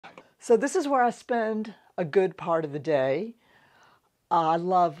So this is where I spend a good part of the day. I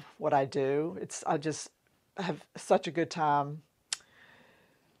love what I do. I just have such a good time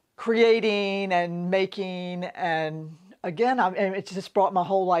creating and making, and again, and it's just brought my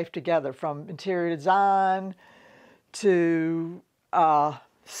whole life together, from interior design to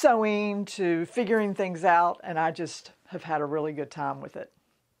sewing to figuring things out, and I just have had a really good time with it.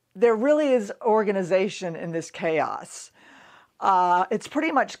 There really is organization in this chaos. It's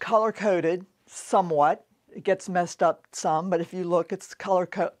pretty much color-coded somewhat. It gets messed up some, but if you look, it's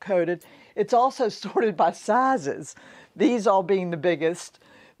color-coded. It's also sorted by sizes, these all being the biggest.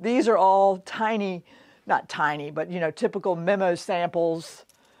 These are all tiny, not tiny, but typical memo samples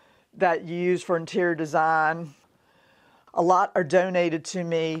that you use for interior design. A lot are donated to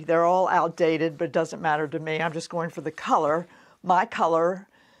me. They're all outdated, but it doesn't matter to me. I'm just going for the color. My color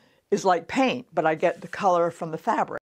is like paint, but I get the color from the fabric.